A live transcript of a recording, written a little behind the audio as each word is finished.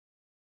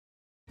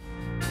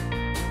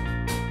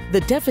The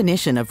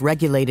definition of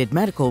regulated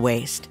medical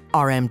waste,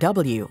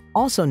 RMW,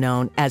 also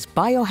known as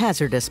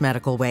biohazardous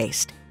medical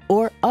waste,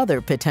 or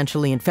other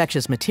potentially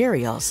infectious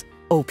materials,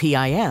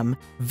 OPIM,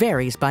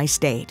 varies by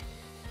state.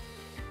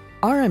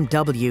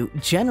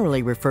 RMW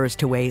generally refers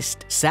to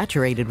waste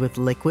saturated with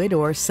liquid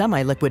or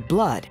semi-liquid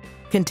blood,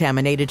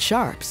 contaminated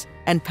sharps,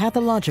 and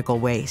pathological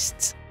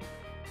wastes.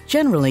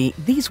 Generally,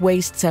 these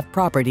wastes have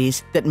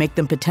properties that make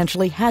them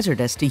potentially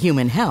hazardous to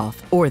human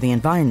health or the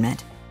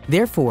environment,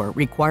 therefore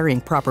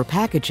requiring proper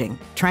packaging,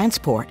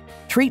 transport,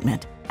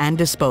 treatment, and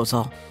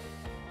disposal.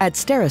 At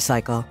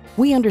Stericycle,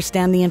 we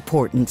understand the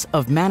importance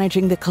of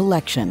managing the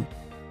collection,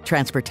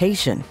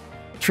 transportation,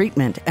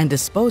 treatment, and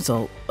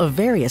disposal of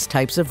various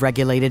types of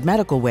regulated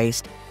medical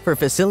waste for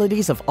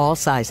facilities of all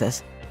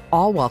sizes,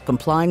 all while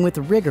complying with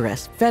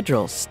rigorous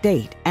federal,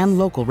 state, and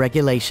local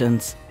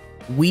regulations.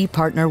 We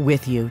partner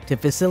with you to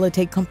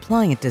facilitate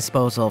compliant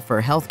disposal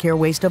for healthcare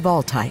waste of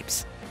all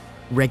types.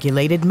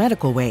 Regulated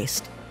medical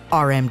waste,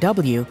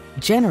 RMW,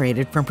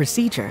 generated from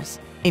procedures,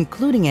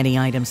 including any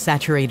items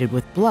saturated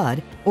with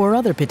blood or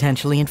other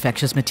potentially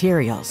infectious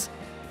materials,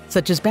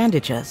 such as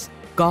bandages,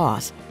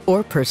 gauze,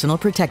 or personal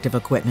protective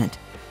equipment.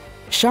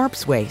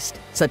 Sharps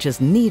waste, such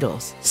as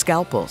needles,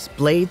 scalpels,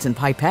 blades, and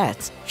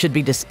pipettes, should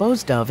be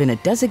disposed of in a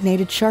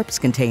designated sharps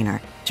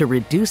container to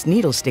reduce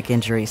needle stick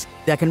injuries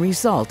that can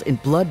result in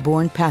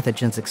blood-borne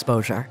pathogens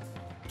exposure.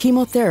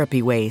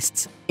 Chemotherapy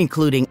wastes,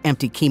 including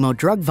empty chemo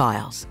drug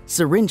vials,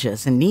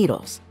 syringes, and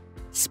needles,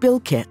 spill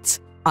kits,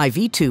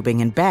 IV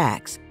tubing and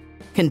bags,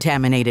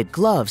 contaminated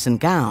gloves and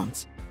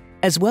gowns,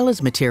 as well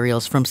as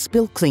materials from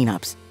spill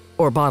cleanups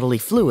or bodily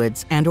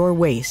fluids and/or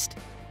waste.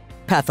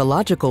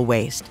 Pathological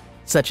waste,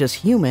 such as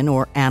human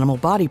or animal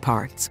body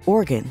parts,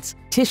 organs,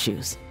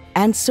 tissues,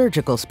 and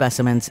surgical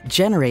specimens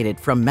generated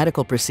from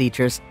medical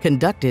procedures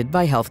conducted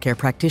by healthcare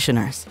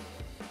practitioners.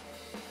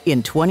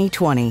 In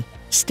 2020,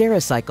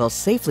 Stericycle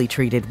safely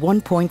treated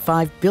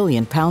 1.5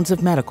 billion pounds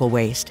of medical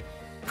waste,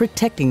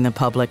 protecting the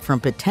public from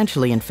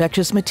potentially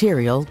infectious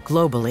material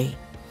globally.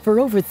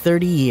 For over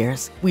 30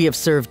 years, we have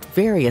served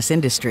various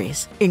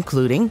industries,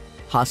 including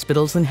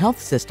hospitals and health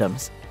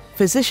systems,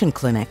 physician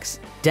clinics,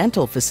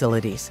 dental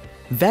facilities,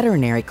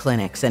 veterinary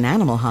clinics and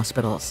animal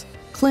hospitals,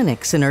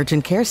 clinics and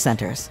urgent care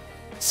centers,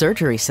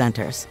 surgery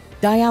centers,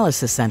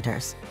 dialysis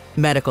centers,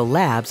 medical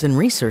labs and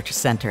research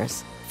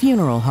centers,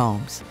 funeral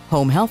homes,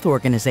 home health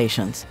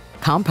organizations,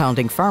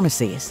 compounding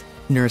pharmacies,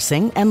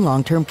 nursing and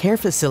long-term care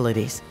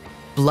facilities,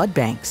 blood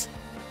banks,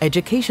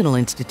 educational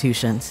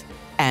institutions,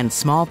 and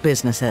small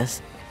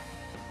businesses.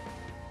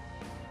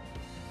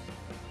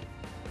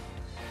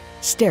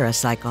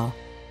 Stericycle.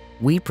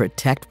 We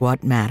protect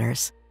what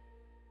matters.